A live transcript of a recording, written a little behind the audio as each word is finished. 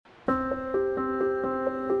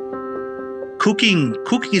cooking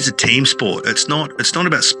is a team sport. It's not a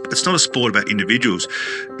sport about individuals.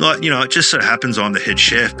 Like, it just so happens I'm the head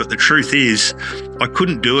chef, but the truth is I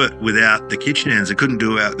couldn't do it without the kitchen hands. I couldn't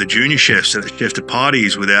do it without the junior chefs that chef to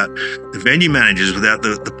parties, without the venue managers, without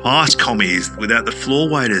the pass commies, without the floor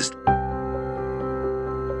waiters.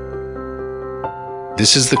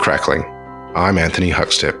 This is The Crackling. I'm Anthony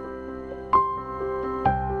Huckstep.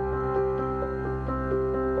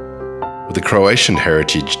 With a Croatian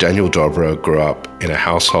heritage, Daniel Dobra grew up in a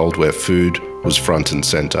household where food was front and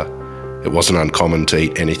centre. It wasn't uncommon to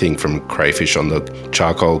eat anything from crayfish on the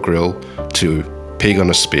charcoal grill to pig on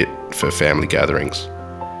a spit for family gatherings.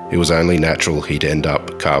 It was only natural he'd end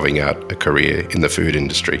up carving out a career in the food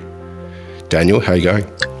industry. Daniel, how are you going?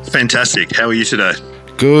 Fantastic. How are you today?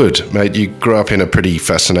 Good, mate. You grew up in a pretty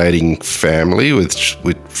fascinating family with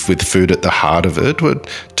food at the heart of it.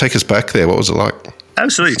 Take us back there. What was it like?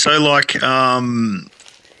 Absolutely. So, at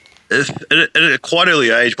a quite early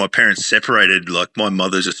age, my parents separated. Like, my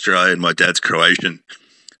mother's Australian, my dad's Croatian.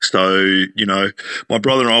 So, my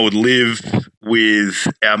brother and I would live with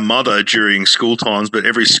our mother during school times, but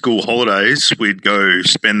every school holidays, we'd go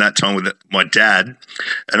spend that time with my dad.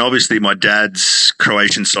 And obviously, my dad's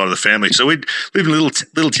Croatian side of the family. So we'd live in a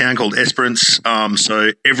little town called Esperance.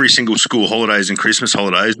 So every single school holidays and Christmas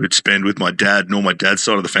holidays, we'd spend with my dad and all my dad's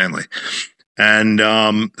side of the family. And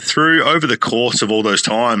over the course of all those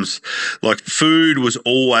times, like, food was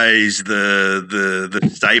always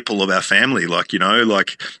the staple of our family. It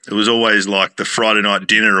was always like the Friday night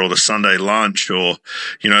dinner or the Sunday lunch, or,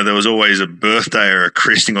 there was always a birthday or a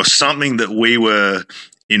christening or something that we were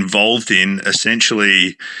involved in,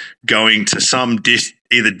 essentially going to some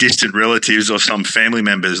either distant relatives or some family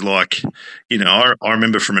members. I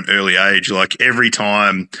remember from an early age, like, every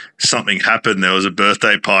time something happened, there was a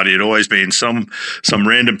birthday party. It'd always be in some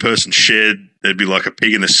random person's shed. There'd be like a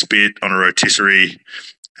pig in the spit on a rotisserie.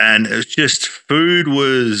 And it was just, food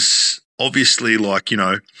was obviously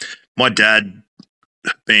my dad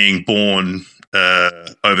being born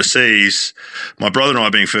overseas, my brother and I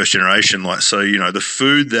being first generation, the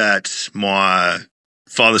food that my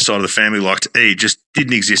father's side of the family liked to eat just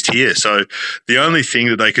didn't exist here. So the only thing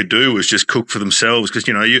that they could do was just cook for themselves, because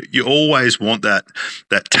you always want that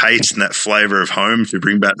taste and that flavor of home to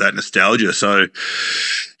bring back that nostalgia. So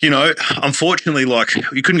unfortunately,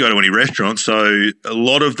 you couldn't go to any restaurants, so a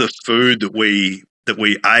lot of the food that we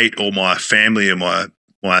ate, or my family and my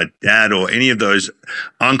dad or any of those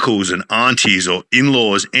uncles and aunties or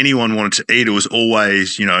in-laws, anyone wanted to eat, it was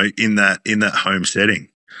always, in that home setting.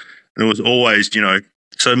 And it was always,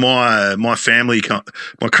 so my family,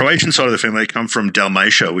 my Croatian side of the family, come from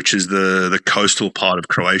Dalmatia, which is the coastal part of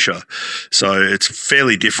Croatia. So it's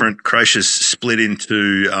fairly different. Croatia's split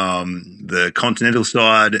into the continental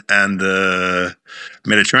side and the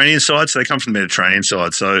Mediterranean side. So they come from the Mediterranean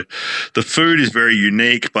side. So the food is very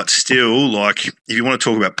unique, but still, if you want to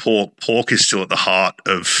talk about pork is still at the heart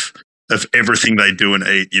of everything they do and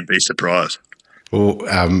eat. You'd be surprised. Well,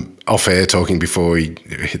 off air, talking before we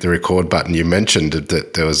hit the record button, you mentioned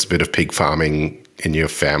that there was a bit of pig farming in your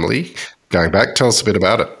family. Going back, tell us a bit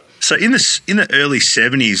about it. So in the early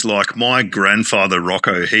 70s, my grandfather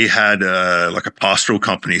Rocco, he had a pastoral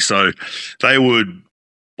company. So they would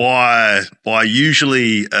buy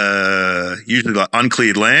usually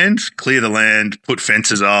uncleared land, clear the land, put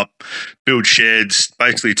fences up, build sheds,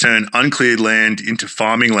 basically turn uncleared land into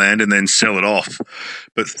farming land and then sell it off.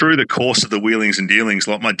 But through the course of the wheelings and dealings,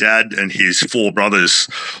 my dad and his four brothers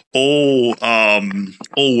all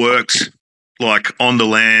worked on the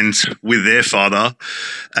land with their father.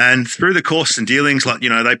 And through the course and dealings,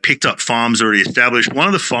 they picked up farms already established. One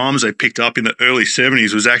of the farms they picked up in the early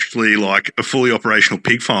 70s was actually a fully operational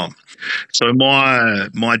pig farm. So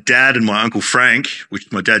my dad and my uncle Frank, which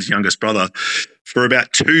is my dad's youngest brother, for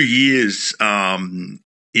about 2 years in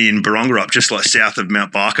Barongarup, just south of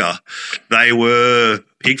Mount Barker, they were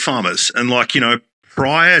pig farmers. And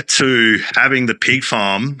prior to having the pig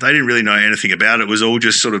farm, they didn't really know anything about it. It was all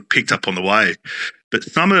just sort of picked up on the way. But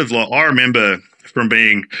some of I remember from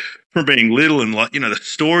being little and the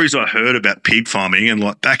stories I heard about pig farming,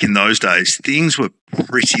 and back in those days, things were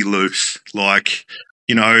pretty loose.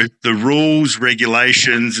 The rules,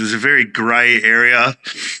 regulations, it was a very grey area.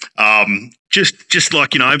 If I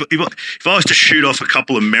was to shoot off a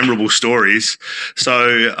couple of memorable stories,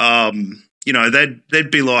 so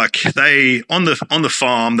they'd be on the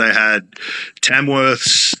farm they had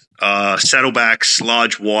Tamworths, saddlebacks,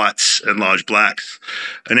 large whites, and large blacks.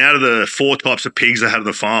 And out of the 4 types of pigs they had on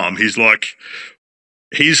the farm, he's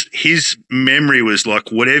his memory was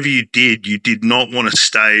like, whatever you did not want to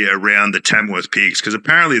stay around the Tamworth pigs because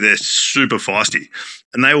apparently they're super feisty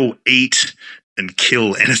and they will eat and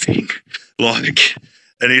kill anything. Like,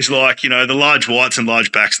 and he's like, the large whites and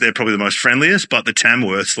large backs, they're probably the most friendliest, but the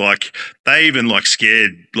Tamworths, like, they even like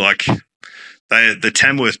scared, like, the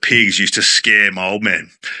Tamworth pigs used to scare my old man.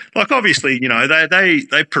 Like, obviously,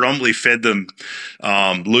 they predominantly fed them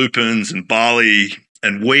lupins and barley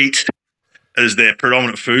and wheat as their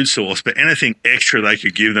predominant food source, but anything extra they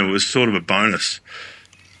could give them was sort of a bonus.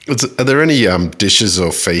 Are there any dishes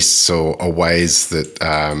or feasts or ways that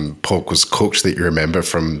pork was cooked that you remember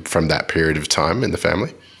from that period of time in the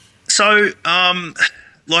family? So,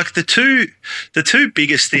 like the two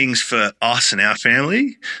biggest things for us and our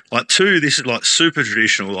family, this is like super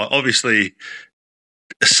traditional. Like obviously,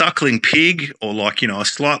 a suckling pig, or like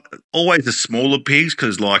always the smaller pigs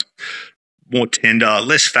because like more tender,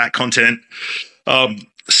 less fat content.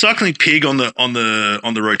 Suckling pig on the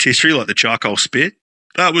rotisserie, like the charcoal spit.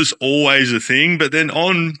 That was always a thing. But then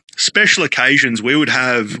on special occasions, we would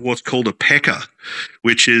have what's called a pecker,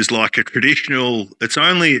 which is like a traditional. It's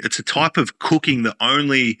a type of cooking that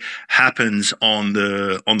only happens on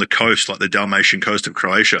the coast, like the Dalmatian coast of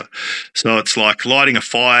Croatia. So it's like lighting a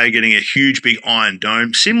fire, getting a huge big iron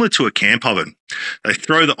dome, similar to a camp oven. They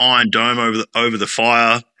throw the iron dome over the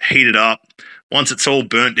fire, heat it up. Once it's all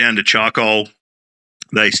burnt down to charcoal,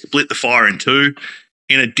 they split the fire in two.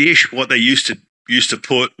 In a dish, what they used to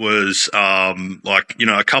put was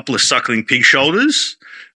a couple of suckling pig shoulders,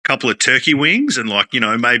 a couple of turkey wings, and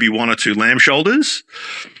maybe one or two lamb shoulders.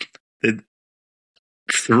 They'd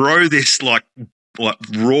throw this like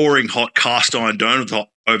roaring hot cast iron dome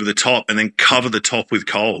over the top and then cover the top with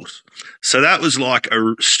coals. So that was like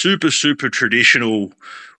a super, super traditional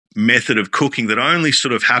method of cooking that only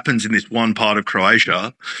sort of happens in this one part of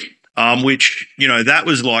Croatia, which, that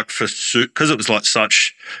was like because it was like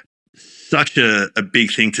such a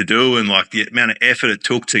big thing to do and like the amount of effort it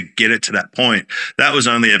took to get it to that point, that was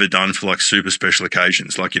only ever done for like super special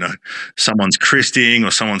occasions, like, someone's christening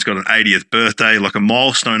or someone's got an 80th birthday, like a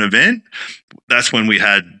milestone event. That's when we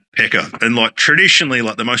had pecker. And like traditionally,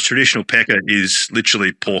 like the most traditional pecker is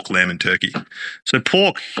literally pork, lamb and turkey. So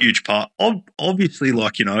pork, huge part. Obviously,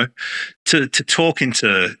 like, to talk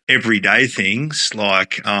into everyday things,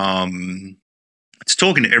 like it's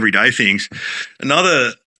talking to everyday things.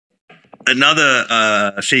 Another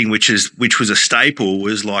thing which was a staple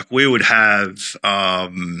was like we would have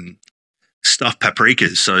stuffed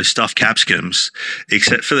paprikas, so stuffed capsicums,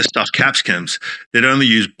 except for the stuffed capsicums, they'd only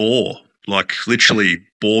use boar, like literally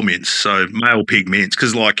boar mince, so male pig mince,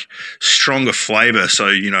 because like stronger flavour. So,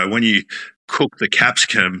 when you cook the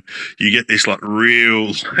capsicum, you get this like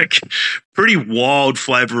real, like pretty wild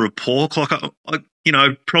flavour of pork. Like,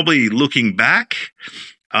 probably looking back,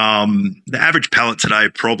 the average palate today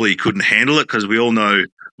probably couldn't handle it because we all know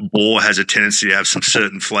boar has a tendency to have some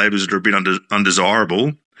certain flavors that are a bit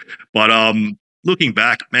undesirable. But looking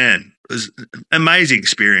back, man, it was an amazing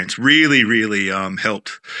experience. Really, really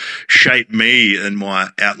helped shape me and my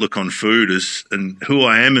outlook on food and who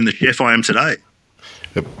I am and the chef I am today.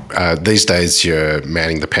 These days, you're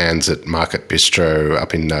manning the pans at Market Bistro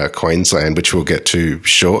up in Queensland, which we'll get to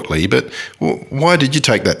shortly. But why did you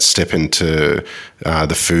take that step into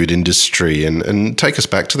the food industry? And take us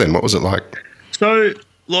back to then. What was it like? So,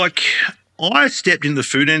 like, I stepped into the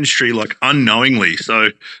food industry like unknowingly. So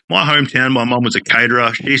my hometown, my mum was a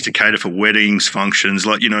caterer. She used to cater for weddings, functions,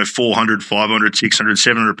 like, 400, 500, 600,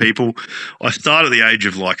 700 people. I started at the age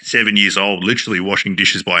of like 7 years old, literally washing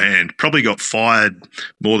dishes by hand. Probably got fired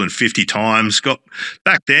more than 50 times.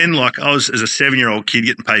 Back then, like I was as a 7-year-old kid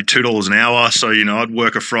getting paid $2 an hour. So, I'd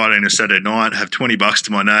work a Friday and a Saturday night, have $20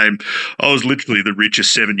 to my name. I was literally the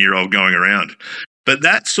richest 7-year-old going around. But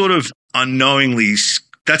that sort of unknowingly,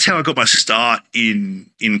 that's how I got my start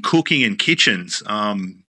in cooking in kitchens.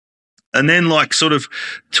 And then like sort of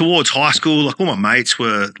towards high school, like all my mates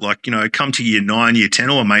were like, come to year 9, year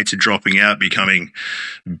 10, all my mates are dropping out, becoming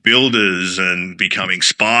builders and becoming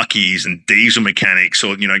sparkies and diesel mechanics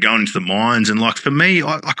or, going into the mines. And like for me,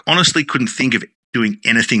 I like honestly couldn't think of doing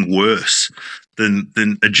anything worse than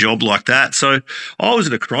a job like that. So I was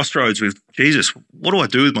at a crossroads with, Jesus, what do I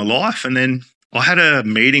do with my life? And then I had a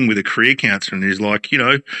meeting with a career counselor and he's like,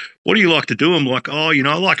 what do you like to do? I'm like, I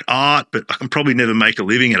like art, but I can probably never make a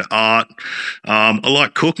living at art. I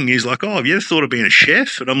like cooking. He's like, have you ever thought of being a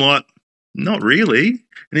chef? And I'm like, not really.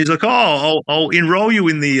 And he's like, I'll enroll you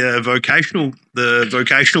in the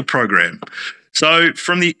vocational program. So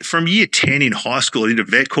from year 10 in high school, I did a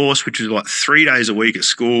vet course, which was like 3 days a week at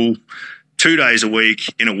school, 2 days a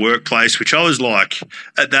week in a workplace, which I was like,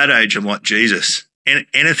 at that age, I'm like, Jesus,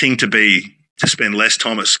 anything to spend less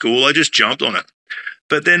time at school. I just jumped on it.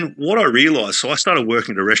 But then what I realised, so I started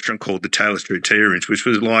working at a restaurant called the Taylor Street Tea Rooms, which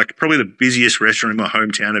was like probably the busiest restaurant in my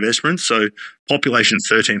hometown of Esperance. So population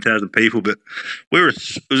 13,000 people, but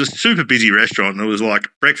it was a super busy restaurant, and it was like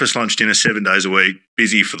breakfast, lunch, dinner, 7 days a week,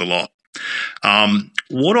 busy for the lot.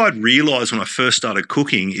 What I'd realised when I first started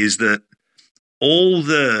cooking is that all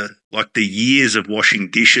the years of washing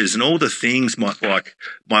dishes and all the things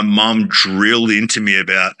my mum drilled into me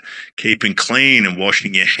about keeping clean and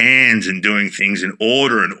washing your hands and doing things in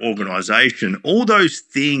order and organisation, all those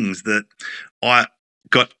things that I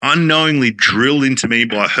got unknowingly drilled into me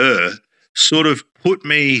by her sort of put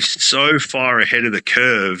me so far ahead of the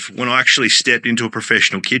curve when I actually stepped into a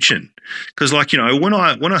professional kitchen. Because when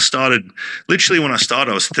I started,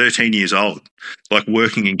 I was 13 years old, like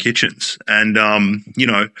working in kitchens. And,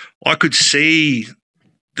 I could see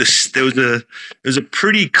this, there was a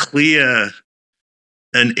pretty clear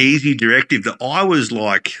and easy directive that I was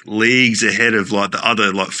like leagues ahead of like the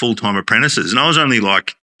other like full-time apprentices. And I was only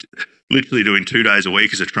like literally doing 2 days a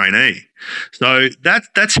week as a trainee. So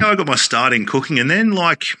that's how I got my start in cooking. And then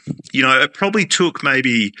it probably took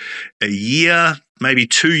maybe a year, maybe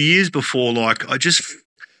 2 years before I just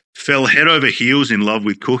fell head over heels in love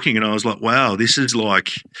with cooking. And I was like, wow, this is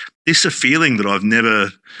a feeling that I've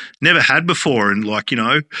never had before. And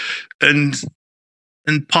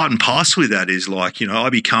and part and parcel with that is I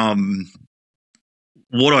become,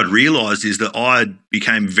 what I'd realised is that I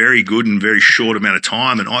became very good in a very short amount of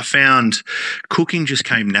time, and I found cooking just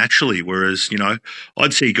came naturally. Whereas,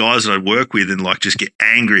 I'd see guys that I'd work with and just get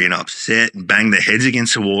angry and upset and bang their heads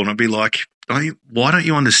against the wall, and I'd be like, why don't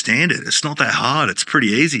you understand it? It's not that hard. It's pretty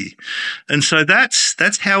easy. And so that's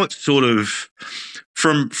how it's sort of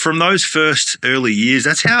from those first early years.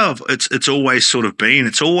 That's how it's always sort of been.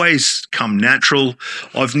 It's always come natural.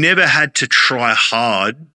 I've never had to try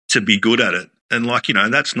hard to be good at it. And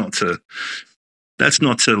that's not to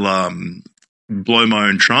blow my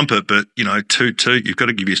own trumpet, but toot, you've got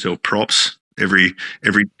to give yourself props every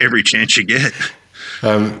chance you get.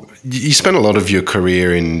 You spent a lot of your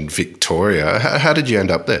career in Victoria. How did you end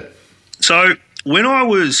up there? So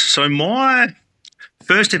my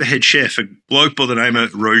first ever head chef, a bloke by the name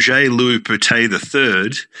of Roger Louis Poutet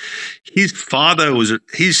III, his father was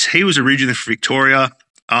originally from Victoria.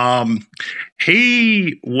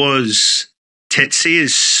 He was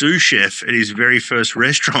Tetsia's sous chef at his very first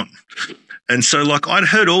restaurant. And so I'd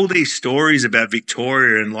heard all these stories about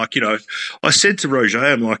Victoria, and I said to Roger,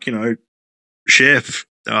 I'm chef,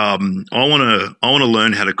 I want to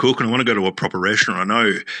learn how to cook, and I want to go to a proper restaurant. I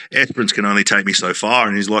know Esperance can only take me so far.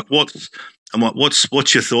 And he's like, what's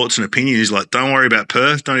your thoughts and opinions? He's like, don't worry about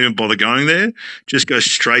Perth. Don't even bother going there. Just go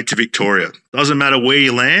straight to Victoria. Doesn't matter where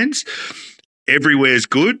you land. Everywhere's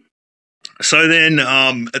good. So then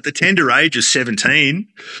at the tender age of 17,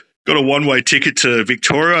 got a one-way ticket to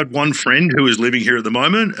Victoria. I had one friend who was living here at the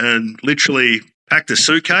moment, and literally packed a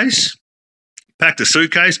suitcase, got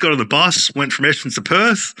on the bus, went from Esperance to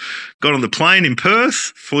Perth, got on the plane in Perth,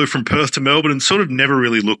 flew from Perth to Melbourne, and sort of never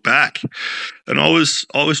really looked back. And I was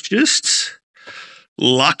just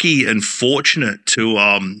lucky and fortunate to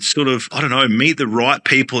meet the right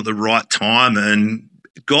people at the right time, and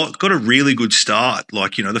got a really good start.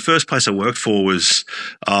 The first place I worked for was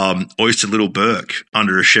Oyster Little Burke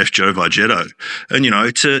under a chef Joe Vargetto. And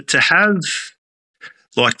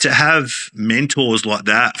to have mentors like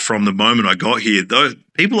that from the moment I got here, though,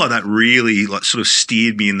 people like that really sort of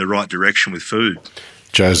steered me in the right direction with food.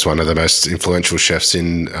 Joe's one of the most influential chefs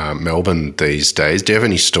in Melbourne these days. Do you have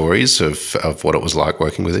any stories of what it was like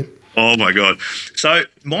working with him? Oh my God! So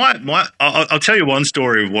I'll tell you one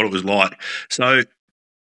story of what it was like. So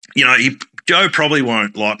Joe probably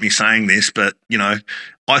won't like me saying this, but I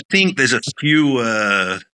think there's a few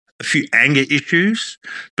anger issues,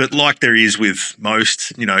 but like there is with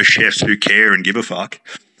most chefs who care and give a fuck.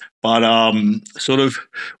 But sort of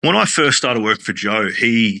when I first started working for Joe,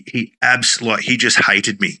 he just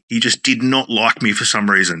hated me. He just did not like me for some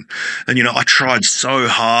reason. And I tried so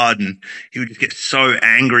hard, and he would just get so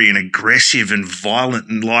angry and aggressive and violent.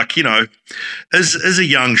 And as a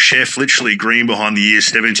young chef, literally green behind the ears,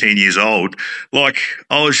 17 years old, I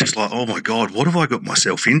was just like, oh my God, what have I got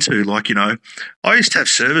myself into? I used to have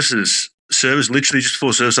service literally just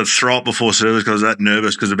before service. I'd throw up before service because I was that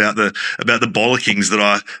nervous about the bollockings that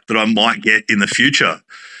I might get in the future.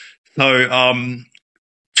 So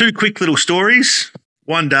two quick little stories.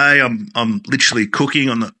 One day I'm literally cooking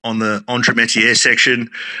on the entremetier section,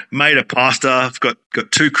 made a pasta. I've got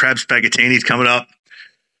two crab spaghettinis coming up.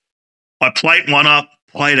 I plate one up,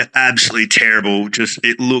 Played it absolutely terrible. Just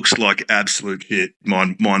it looks like absolute shit.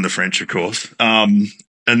 Mind the French, of course. And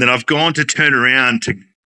then I've gone to turn around to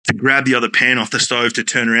grab the other pan off the stove to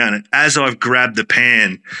turn around, and as I've grabbed the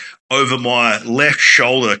pan, over my left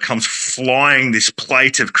shoulder comes flying this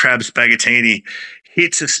plate of crab spaghettini,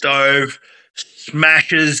 hits the stove,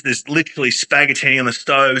 smashes. There's literally spaghettini on the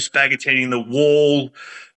stove, spaghettini in the wall,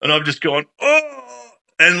 and I've just gone, oh.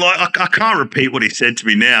 And like I can't repeat what he said to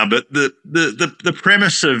me now, but the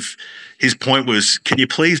premise of his point was, can you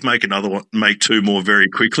please make two more very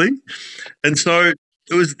quickly? And so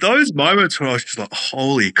it was those moments where I was just like,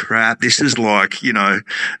 holy crap, this is like, it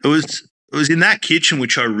was in that kitchen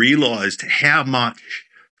which I realized how much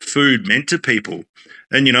food meant to people.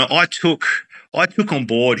 And, I took on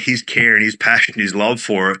board his care and his passion, his love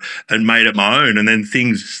for it, and made it my own. And then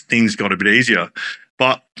things got a bit easier.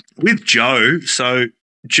 But with Joe, so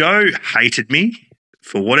Joe hated me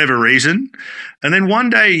for whatever reason. And then one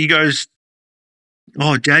day he goes,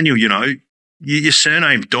 oh, Daniel, your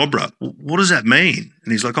surname's Dobra. What does that mean?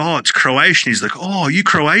 And he's like, oh, it's Croatian. He's like, oh, you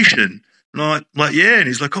Croatian? And I'm like, yeah. And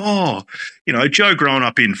he's like, oh, Joe growing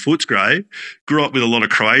up in Footscray, grew up with a lot of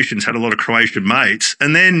Croatians, had a lot of Croatian mates.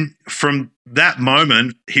 And then from that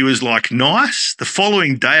moment, he was like, nice. The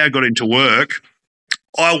following day I got into work.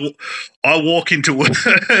 I walk into work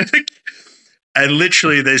and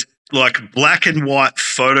literally there's like black and white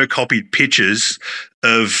photocopied pictures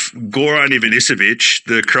of Goran Ivanisevic,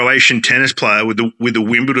 the Croatian tennis player with the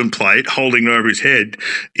Wimbledon plate holding it over his head,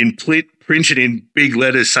 printed in big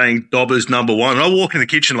letters saying Dobra's number one. And I walk in the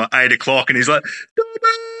kitchen like 8 o'clock and he's like,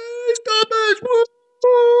 Dobra's,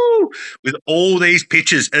 woo! With all these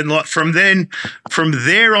pictures. And like from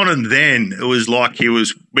there on and then, it was like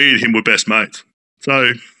me and him were best mates.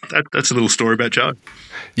 So that's a little story about Joe.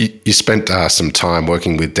 You spent some time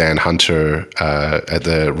working with Dan Hunter at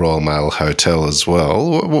the Royal Mail Hotel as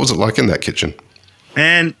well. What was it like in that kitchen?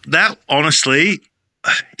 And that, honestly,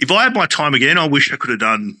 if I had my time again, I wish I could have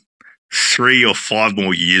done 3 or 5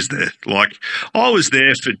 more years there. Like, I was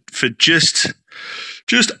there for just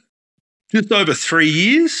over 3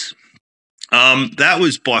 years. That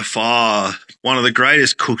was by far one of the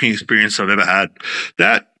greatest cooking experiences I've ever had.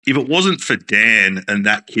 That, if it wasn't for Dan and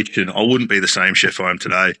that kitchen, I wouldn't be the same chef I am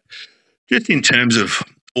today. Just in terms of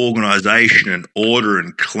organisation and order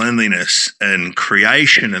and cleanliness and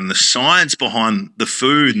creation and the science behind the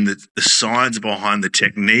food and the science behind the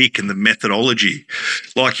technique and the methodology.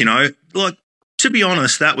 Like, to be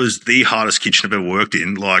honest, that was the hardest kitchen I've ever worked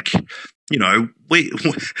in. Like,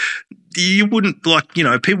 you wouldn't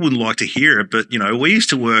people wouldn't like to hear it, but, we used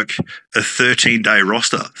to work a 13-day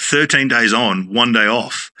roster, 13 days on, 1 day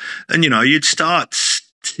off. And, you'd start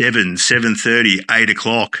 7:30, 8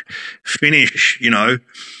 o'clock, finish, 1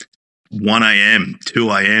 a.m., 2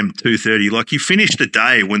 a.m., 2:30. Like, you finished the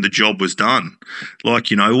day when the job was done. Like,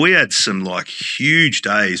 we had some like huge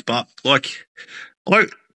days, but like,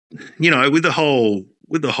 with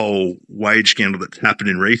the whole wage scandal that's happened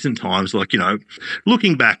in recent times, like,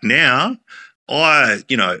 looking back now, I,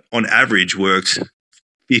 on average worked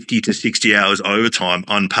 50 to 60 hours overtime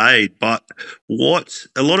unpaid. But what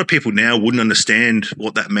a lot of people now wouldn't understand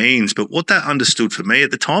what that means, but what that understood for me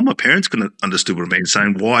at the time, my parents couldn't understood what it means,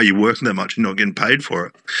 saying, why are you working that much and not getting paid for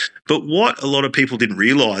it? But what a lot of people didn't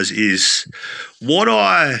realize is what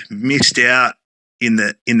I missed out in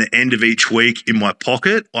the end of each week in my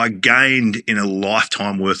pocket, I gained in a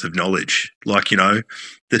lifetime worth of knowledge. Like,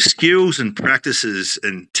 the skills and practices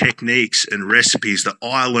and techniques and recipes that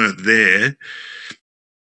I learnt there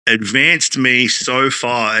advanced me so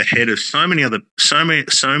far ahead of so many other of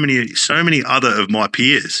my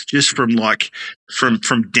peers, just from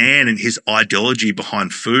Dan and his ideology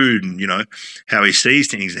behind food and, how he sees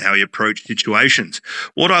things and how he approached situations.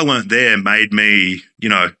 What I learnt there made me,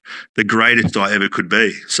 the greatest I ever could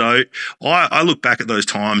be. So I look back at those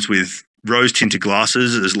times with rose-tinted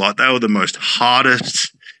glasses as like they were the most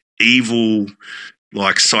hardest, evil,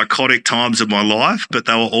 like psychotic times of my life, but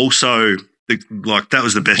they were also that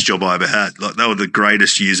was the best job I ever had. Like, they were the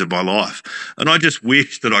greatest years of my life. And I just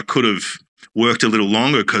wish that I could have worked a little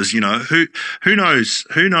longer because, who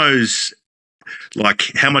knows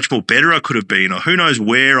like how much more better I could have been, or who knows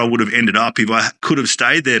where I would have ended up if I could have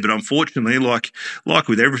stayed there. But unfortunately, like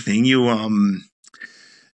with everything, you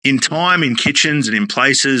in time, in kitchens and in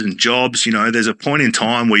places and jobs, there's a point in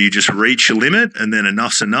time where you just reach your limit and then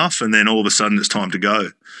enough's enough, and then all of a sudden it's time to go.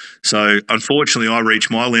 So unfortunately, I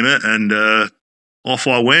reached my limit and off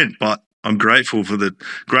I went. But I'm grateful for the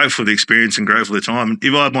experience and grateful for the time.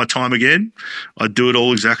 If I had my time again, I'd do it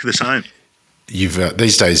all exactly the same. You've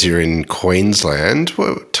these days you're in Queensland.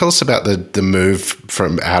 Well, tell us about the move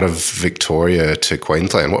from out of Victoria to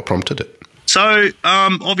Queensland. What prompted it? So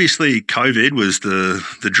obviously COVID was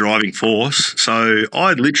the driving force. So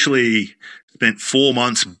I literally spent 4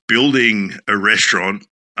 months building a restaurant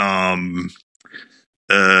in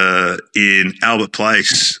Albert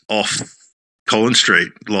Place off Collins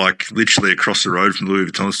Street, like literally across the road from the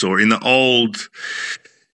Louis Vuitton store in the old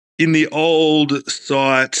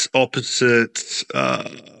site opposite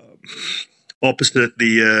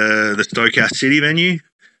the Stokehouse City venue.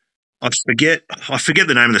 I forget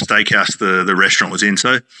the name of the steakhouse the restaurant was in.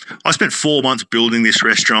 So I spent 4 months building this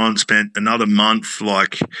restaurant, spent another month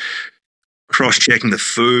like cross-checking the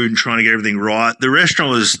food and trying to get everything right. The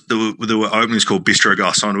restaurant there were openings called Bistro.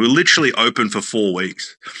 We were literally open for 4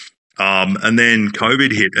 weeks. And then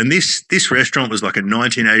COVID hit. And this restaurant was like a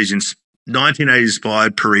 1980s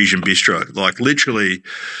inspired Parisian bistro, like literally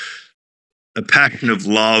a passion of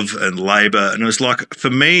love and labor. And it was like, for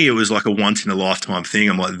me, it was like a once in a lifetime thing.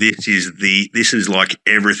 I'm like, this is like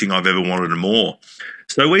everything I've ever wanted and more.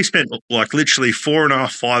 So we spent like literally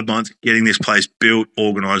 4.5, 5 months getting this place built,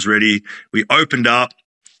 organized, ready. We opened up.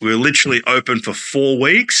 We were literally open for 4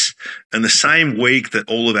 weeks. And the same week that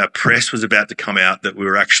all of our press was about to come out that we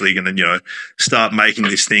were actually going to, start making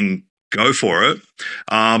this thing go for it,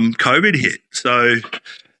 COVID hit. So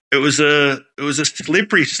it was a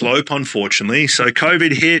slippery slope, unfortunately. So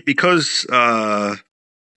COVID hit because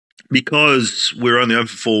we were only open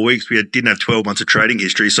for 4 weeks. We didn't have 12 months of trading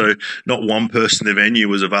history, so not one person in the venue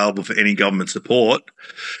was available for any government support.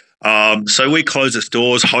 So we closed its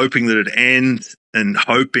doors, hoping that it'd end, and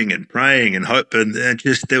hoping and praying and hope, and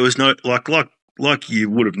just there was no like you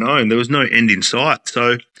would have known, there was no end in sight.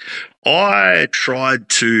 So I tried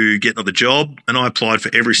to get another job, and I applied for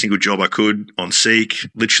every single job I could on Seek.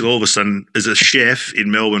 Literally, all of a sudden, as a chef in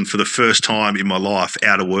Melbourne for the first time in my life,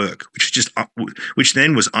 out of work, which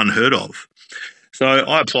then was unheard of. So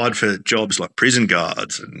I applied for jobs like prison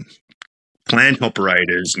guards and plant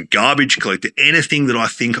operators and garbage collector, anything that I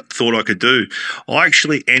thought I could do. I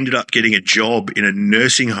actually ended up getting a job in a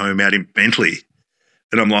nursing home out in Bentley.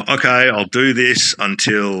 And I'm like, okay, I'll do this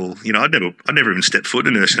until, I'd never even stepped foot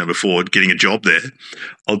in a nursing home before getting a job there.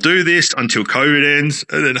 I'll do this until COVID ends,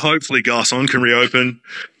 and then hopefully Garçon can reopen.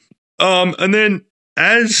 And then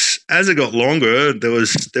as it got longer, there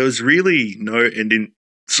was really no end in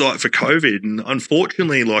sight for COVID. And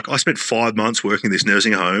unfortunately, like I spent 5 months working in this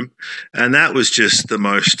nursing home, and that was just the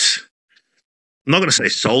most, I'm not going to say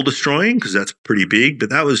soul destroying because that's pretty big, but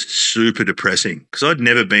that was super depressing because I'd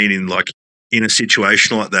never been in a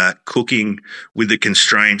situation like that, cooking with the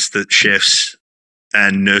constraints that chefs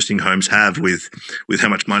and nursing homes have with how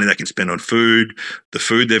much money they can spend on food, the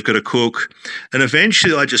food they've got to cook. And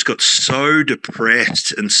eventually I just got so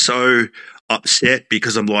depressed and so upset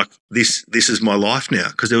because I'm like, this is my life now,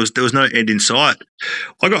 because there was no end in sight.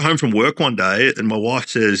 I got home from work one day and my wife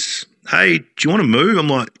says, hey, do you want to move? I'm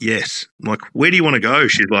like, yes. I'm like, where do you want to go?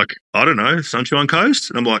 She's like, I don't know, Sunshine Coast?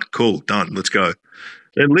 And I'm like, cool, done, let's go.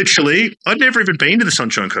 And literally, I'd never even been to the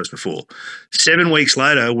Sunshine Coast before. 7 weeks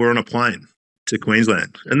later, we're on a plane to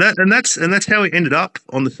Queensland, and that's how we ended up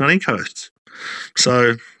on the sunny coast.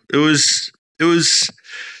 So it was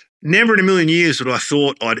never in a million years that I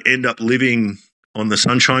thought I'd end up living on the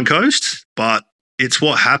Sunshine Coast, but it's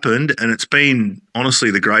what happened, and it's been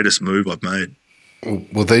honestly the greatest move I've made.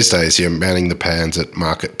 Well, these days you're manning the pans at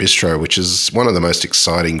Market Bistro, which is one of the most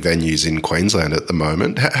exciting venues in Queensland at the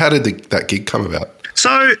moment. How did that gig come about? So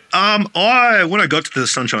when I got to the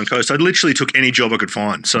Sunshine Coast, I literally took any job I could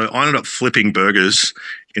find. So I ended up flipping burgers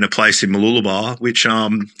in a place in Mooloolaba, which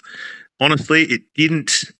honestly, it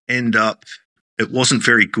wasn't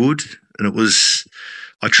very good. And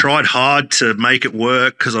I tried hard to make it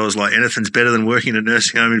work because I was like, anything's better than working in a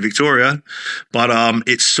nursing home in Victoria. But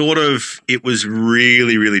it was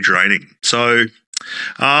really, really draining. So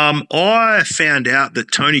I found out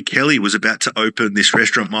that Tony Kelly was about to open this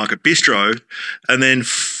restaurant, Market Bistro, and then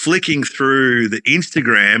flicking through the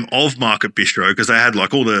Instagram of Market Bistro, because they had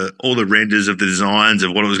like all the renders of the designs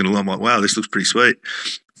of what it was going to look. I'm like, wow, this looks pretty sweet.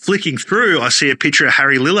 Flicking through, I see a picture of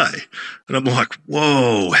Harry Lilley, and I'm like,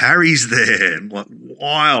 whoa, Harry's there. I'm like,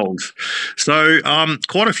 wild. So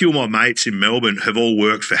quite a few of my mates in Melbourne have all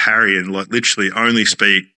worked for Harry and like literally only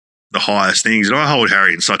speak the highest things. And I hold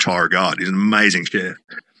Harry in such high regard. He's an amazing chef.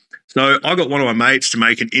 So I got one of my mates to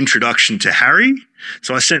make an introduction to Harry.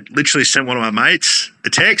 So I literally sent one of my mates a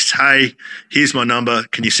text. Hey, here's my number.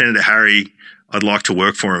 Can you send it to Harry? I'd like to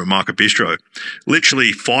work for him at Market Bistro.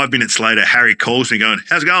 Literally 5 minutes later, Harry calls me going,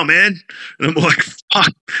 how's it going, man? And I'm like,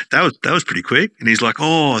 fuck, that was pretty quick. And he's like,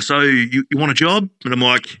 oh, so you want a job? And I'm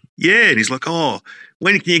like, yeah. And he's like, oh,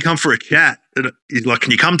 when can you come for a chat? And he's like,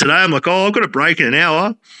 can you come today? I'm like, oh, I've got a break in an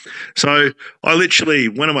hour. So I literally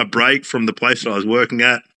went on my break from the place that I was working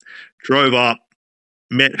at, drove up,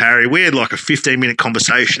 met Harry. We had like a 15-minute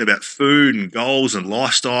conversation about food and goals and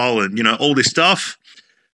lifestyle and, all this stuff.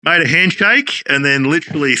 Made a handshake, and then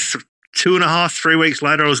literally 2.5, 3 weeks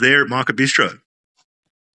later, I was there at Market Bistro.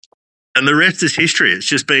 And the rest is history.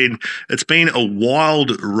 It's been a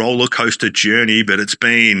wild roller coaster journey, but it's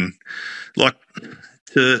been like,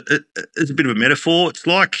 it's a bit of a metaphor. It's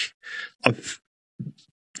like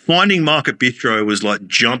finding Market Bistro was like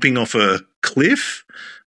jumping off a cliff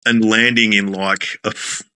and landing in like a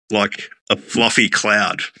fluffy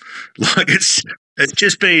cloud. Like I've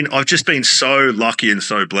just been so lucky and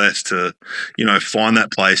so blessed to, find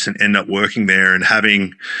that place and end up working there, and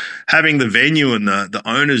having the venue and the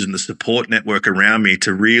owners and the support network around me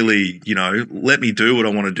to really, let me do what I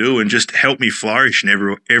want to do and just help me flourish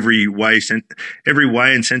in every way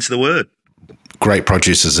and sense of the word. Great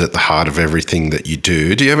produce is at the heart of everything that you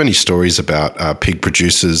do. Do you have any stories about pig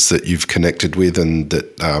producers that you've connected with and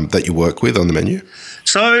that you work with on the menu?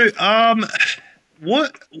 So,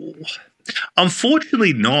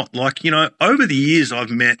 unfortunately not. Like, over the years I've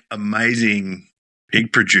met amazing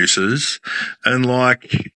pig producers, and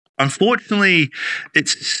like, unfortunately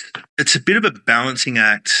it's a bit of a balancing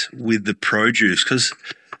act with the produce, because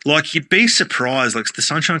like, you'd be surprised, like the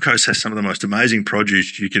Sunshine Coast has some of the most amazing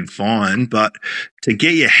produce you can find, but to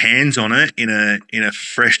get your hands on it in a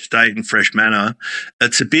fresh state and fresh manner,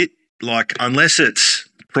 it's a bit like, unless it's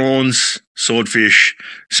prawns, swordfish,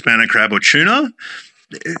 spanner crab or tuna,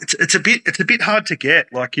 it's a bit hard to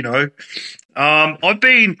get. Like, I've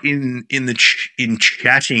been in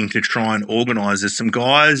chatting to try and organise. There's some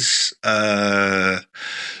guys that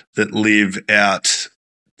live out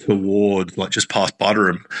towards, like, just past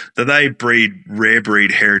Butterham, that they breed rare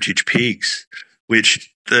breed heritage pigs,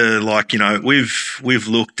 which we've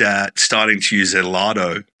looked at starting to use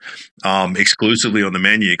Elado exclusively on the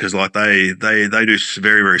menu, because like they do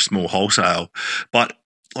very, very small wholesale, but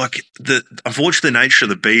like unfortunately the nature of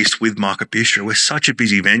the beast with Market Bistro, we're such a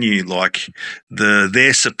busy venue. Like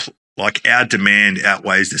our demand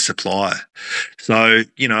outweighs the supply. So,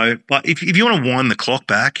 but if you want to wind the clock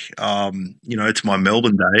back, to my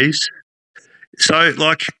Melbourne days. So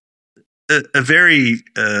like a very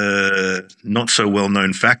not so well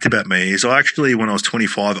known fact about me is I actually, when I was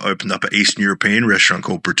 25, opened up an Eastern European restaurant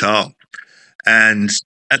called Brutal. And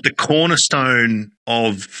at the cornerstone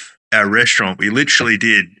of our restaurant, we literally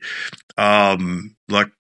did like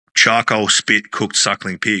charcoal spit cooked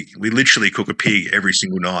suckling pig. We literally cook a pig every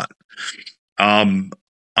single night.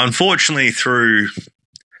 Unfortunately, through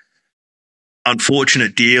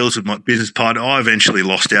unfortunate deals with my business partner, I eventually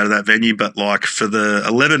lost out of that venue. But like, for the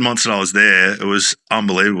 11 months that I was there, it was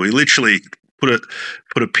unbelievable. We literally put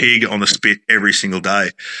a pig on the spit every single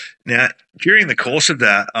day. Now, during the course of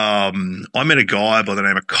that, I met a guy by the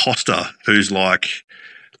name of Costa, who's like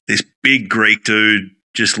this big Greek dude,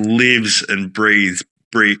 just lives and breathes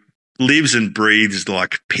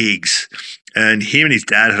like pigs. And him and his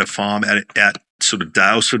dad had a farm out sort of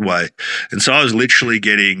Dalesford way. And so I was literally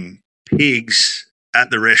getting pigs at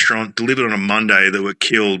the restaurant delivered on a Monday that were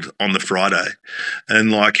killed on the Friday.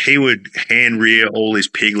 And like, he would hand rear all his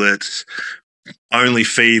piglets, only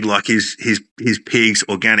feed like his pigs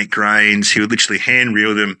organic grains. He would literally hand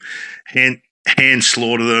rear them, hand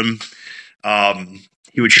slaughter them.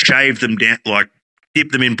 He would shave them down, like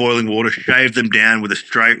dip them in boiling water, shave them down with a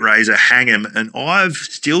straight razor, hang them. And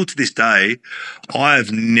still to this day, I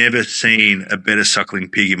have never seen a better suckling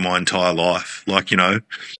pig in my entire life. Like, you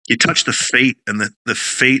touch the feet, and the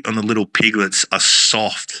feet on the little piglets are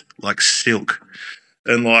soft like silk.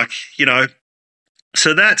 And like,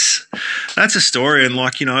 so that's a story. And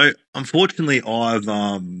like, unfortunately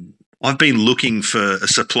I've been looking for a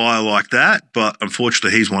supplier like that, but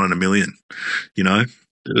unfortunately he's one in a million.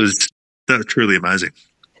 That was truly amazing.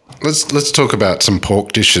 Let's talk about some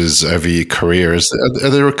pork dishes over your career. Are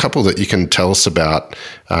there a couple that you can tell us about?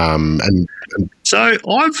 So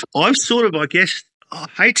I've sort of, I guess, I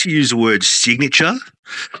hate to use the word signature,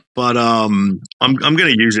 but I'm going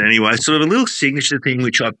to use it anyway. Sort of a little signature thing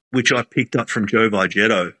which I picked up from Joe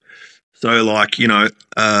Vigetto. So like,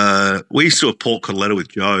 we used to do a pork cotoletta with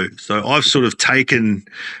Joe. So I've sort of taken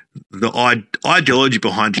the ideology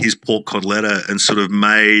behind his pork cotoletta and sort of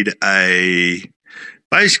made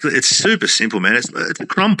basically, it's super simple, man. It's a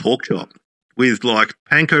crumb pork chop with like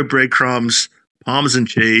panko breadcrumbs, Parmesan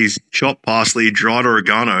cheese, chopped parsley, dried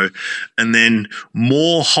oregano, and then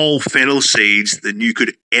more whole fennel seeds than you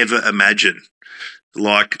could ever imagine.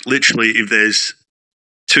 Like, literally, if there's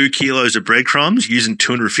 2 kilos of breadcrumbs using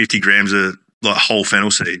 250 grams of like whole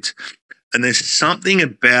fennel seeds. And there's something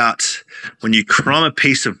about when you crumb a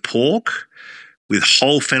piece of pork with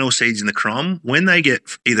whole fennel seeds in the crumb, when they get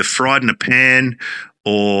either fried in a pan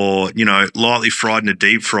or, lightly fried in a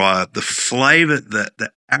deep fryer, the flavor, the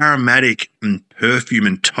aromatic and perfume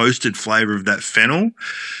and toasted flavor of that fennel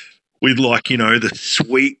with the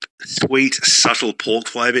sweet, subtle pork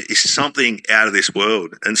flavor is something out of this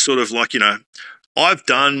world. And sort of I've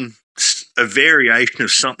done a variation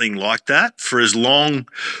of something like that for as long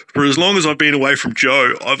as I've been away from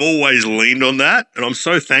Joe. I've always leaned on that, and I'm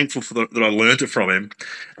so thankful that I learned it from him.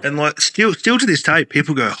 And still to this day,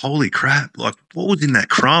 people go, "Holy crap! What was in that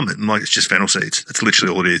crumb?" And it's just fennel seeds. That's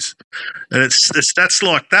literally all it is. And that's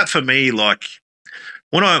like that for me. Like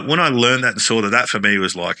when I learned that and saw that for me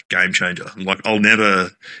was like a game changer. I'm like, I'll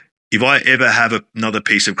never. If I ever have another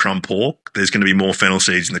piece of crumb pork, there's going to be more fennel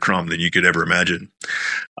seeds in the crumb than you could ever imagine.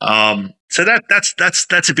 So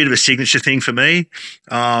that's a bit of a signature thing for me.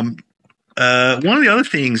 One of the other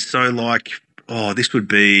things,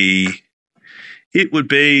 it would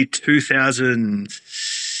be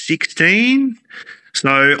 2016.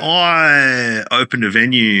 So I opened a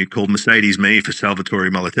venue called Mercedes Me for Salvatore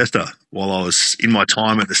Malatesta while I was in my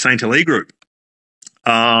time at the Saint Ali Group.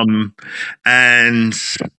 And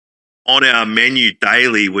on our menu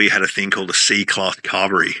daily, we had a thing called a C-class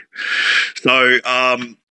carvery. So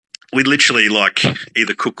we'd literally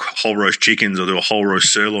either cook whole roast chickens or do a whole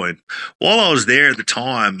roast sirloin. While I was there at the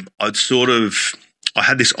time, I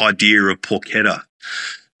had this idea of porchetta,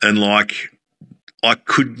 and I'd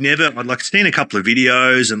seen a couple of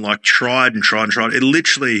videos and tried. It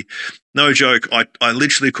literally, no joke, I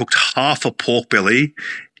literally cooked half a pork belly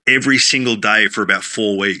every single day for about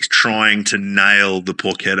 4 weeks trying to nail the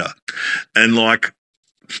porchetta. And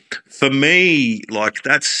for me,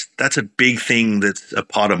 that's a big thing that's a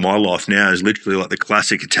part of my life now, is literally the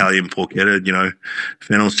classic Italian porchetta,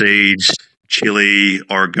 fennel seeds, chili,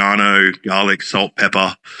 oregano, garlic, salt,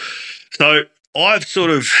 pepper. So I've sort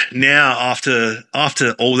of now, after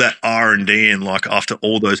all that R&D and after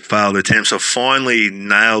all those failed attempts, I've finally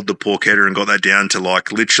nailed the porchetta and got that down to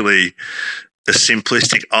literally a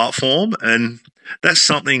simplistic art form. And that's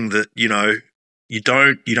something that, you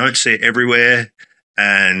don't see it everywhere.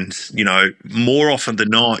 And, more often than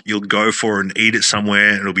not, you'll go for it and eat it somewhere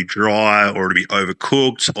and it'll be dry or it'll be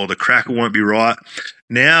overcooked or the crackle won't be right.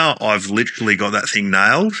 Now I've literally got that thing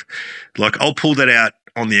nailed. I'll pull that out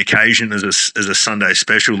on the occasion as a Sunday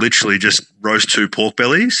special, literally just roast 2 pork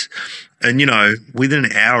bellies. And, within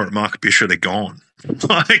an hour at Market Bistro, they're gone.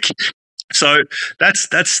 So that's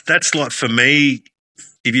for me,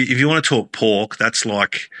 if you want to talk pork, that's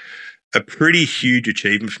a pretty huge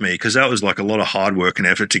achievement for me, because that was a lot of hard work and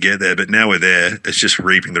effort to get there. But now we're there. It's just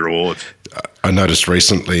reaping the rewards. I noticed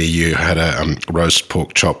recently you had a roast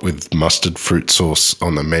pork chop with mustard fruit sauce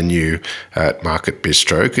on the menu at Market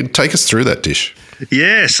Bistro. Can you take us through that dish?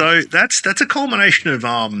 Yeah, so that's a culmination of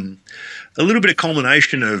a little bit of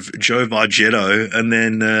culmination of Joe Vargetto and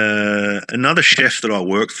then another chef that I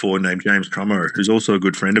worked for named James Crummer, who's also a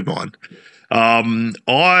good friend of mine.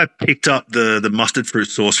 I picked up the mustard fruit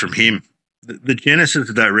sauce from him. The genesis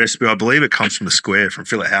of that recipe, I believe it comes from the Square, from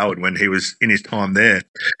Philip Howard when he was in his time there.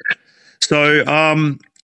 So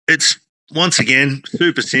it's, once again,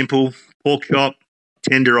 super simple. Pork chop,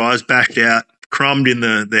 tenderized, bashed out, crumbed in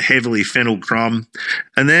the heavily fennel crumb,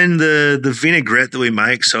 and then the vinaigrette that we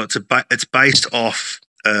make. So it's based off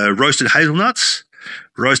roasted hazelnuts,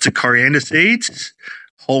 roasted coriander seeds,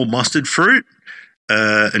 whole mustard fruit,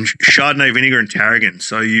 and Chardonnay vinegar and tarragon.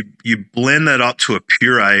 So you blend that up to a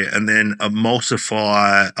puree and then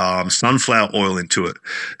emulsify sunflower oil into it.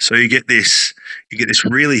 So you get this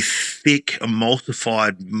really thick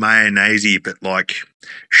emulsified mayonnaise, but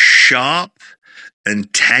sharp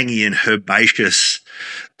and tangy and herbaceous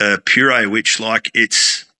puree, which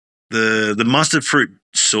it's the mustard fruit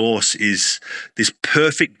sauce is this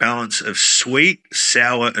perfect balance of sweet,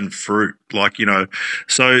 sour, and fruit.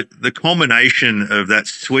 So the combination of that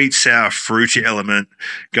sweet, sour, fruity element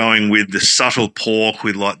going with the subtle pork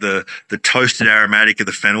with the toasted aromatic of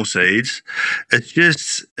the fennel seeds, it's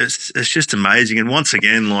just amazing. And once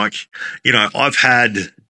again, I've had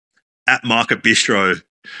at Market Bistro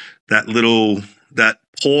that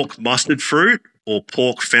pork mustard fruit or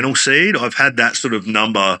pork fennel seed. I've had that sort of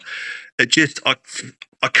number. I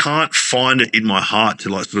can't find it in my heart to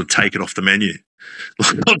sort of take it off the menu.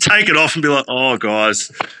 I'll take it off and be like, oh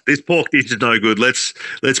guys, this pork dish is no good. Let's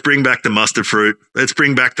bring back the mustard fruit. Let's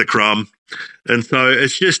bring back the crumb. And so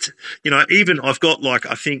it's just, even I've got I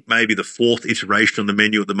think maybe the 4th iteration on the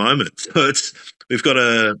menu at the moment. So we've got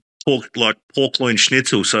a pork loin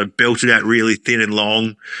schnitzel, so belted out really thin and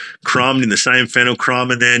long, crumbed in the same fennel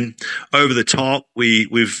crumb, and then over the top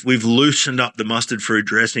we've loosened up the mustard fruit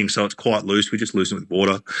dressing so it's quite loose. We just loosen it with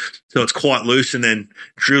water, so it's quite loose, and then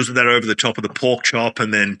drizzle that over the top of the pork chop,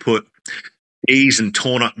 and then put peas and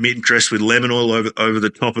torn up mint dressed with lemon oil over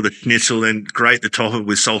the top of the schnitzel, then grate the top of it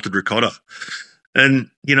with salted ricotta.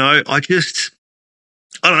 And I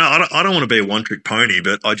don't know. I don't want to be a one-trick pony,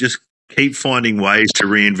 but I just keep finding ways to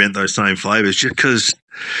reinvent those same flavors just because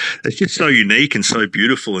it's just so unique and so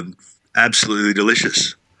beautiful and absolutely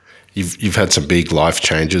delicious. You've had some big life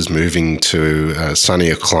changes, moving to a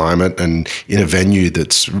sunnier climate and in a venue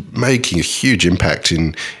that's making a huge impact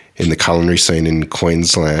in the culinary scene in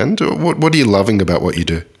Queensland. What are you loving about what you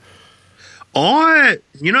do?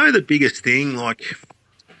 The biggest thing, like,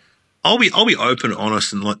 I'll be open,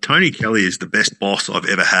 honest, and like Tony Kelly is the best boss I've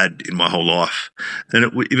ever had in my whole life. And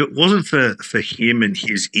if it wasn't for him and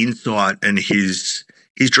his insight and his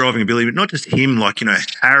driving ability, but not just him, like,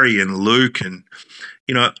 Harry and Luke, and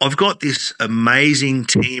I've got this amazing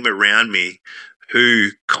team around me who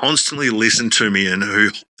constantly listen to me and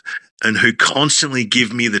who constantly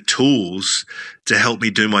give me the tools to help me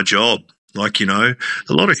do my job. Like, a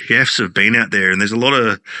lot of chefs have been out there, and there's a lot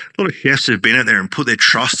of chefs who've been out there and put their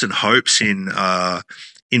trust and hopes in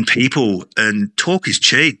people, and talk is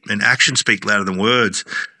cheap and actions speak louder than words.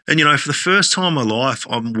 And, for the first time in my life,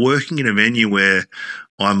 I'm working in a venue where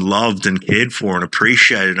I'm loved and cared for and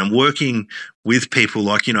appreciated. I'm working with people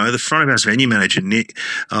like, the front of house venue manager, Nick,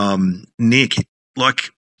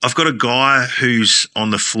 like, I've got a guy who's on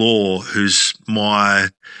the floor who's my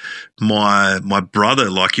brother.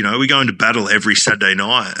 Like, we go into battle every Saturday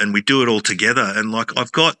night and we do it all together. And like,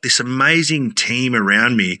 I've got this amazing team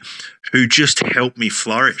around me who just help me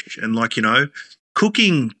flourish. And like,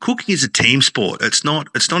 cooking is a team sport. It's not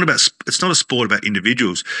a sport about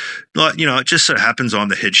individuals. Like, it just so happens I'm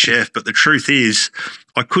the head chef, but the truth is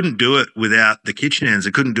I couldn't do it without the kitchen hands.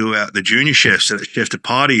 I couldn't do it without the junior chefs, the chef de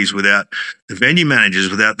parties, without the venue managers,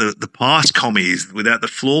 without the pass commies, without the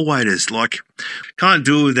floor waiters. Like, can't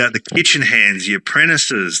do it without the kitchen hands, the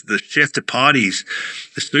apprentices, the chef de parties,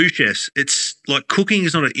 the sous chefs. It's like, cooking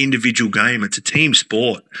is not an individual game. It's a team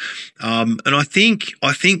sport. And I think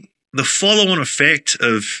the follow-on effect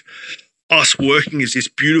of us working as this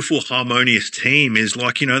beautiful, harmonious team is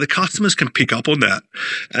like, the customers can pick up on that.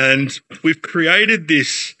 And we've created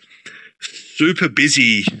this super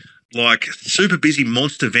busy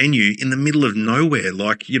monster venue in the middle of nowhere.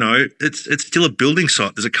 Like, it's still a building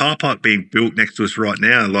site. There's a car park being built next to us right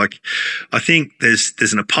now. Like, I think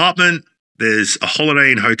there's an apartment, there's a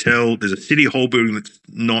Holiday Inn hotel, there's a city hall building that's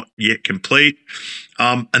not yet complete.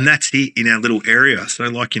 And that's it in our little area. So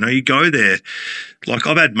like, you go there, like,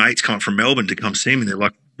 I've had mates come from Melbourne to come see me. They're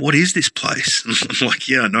like, what is this place? I'm like,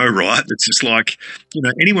 yeah, I know, right? It's just like,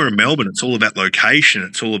 anywhere in Melbourne, it's all about location.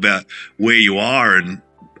 It's all about where you are. And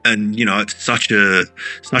it's such a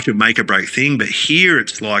make or break thing. But here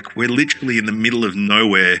it's like, we're literally in the middle of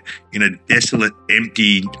nowhere in a desolate,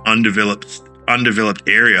 empty, undeveloped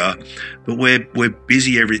area, but we're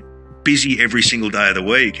busy every single day of the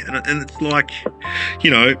week, and it's like,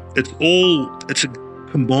 it's a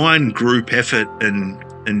combined group effort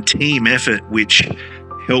and team effort which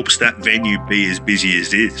helps that venue be as busy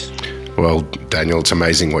as it is. Well, Daniel, it's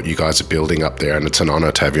amazing what you guys are building up there, and it's an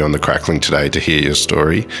honour to have you on The Crackling today to hear your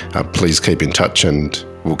story. Please keep in touch, and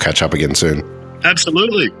we'll catch up again soon.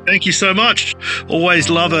 Absolutely. Thank you so much. Always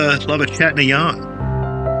love a chat and a yarn.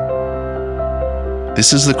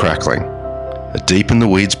 This is The Crackling, a Deep in the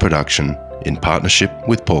Weeds production in partnership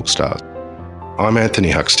with Porkstars. I'm Anthony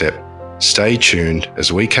Huckstep. Stay tuned as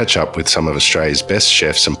we catch up with some of Australia's best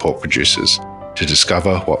chefs and pork producers to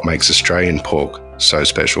discover what makes Australian pork so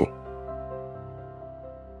special.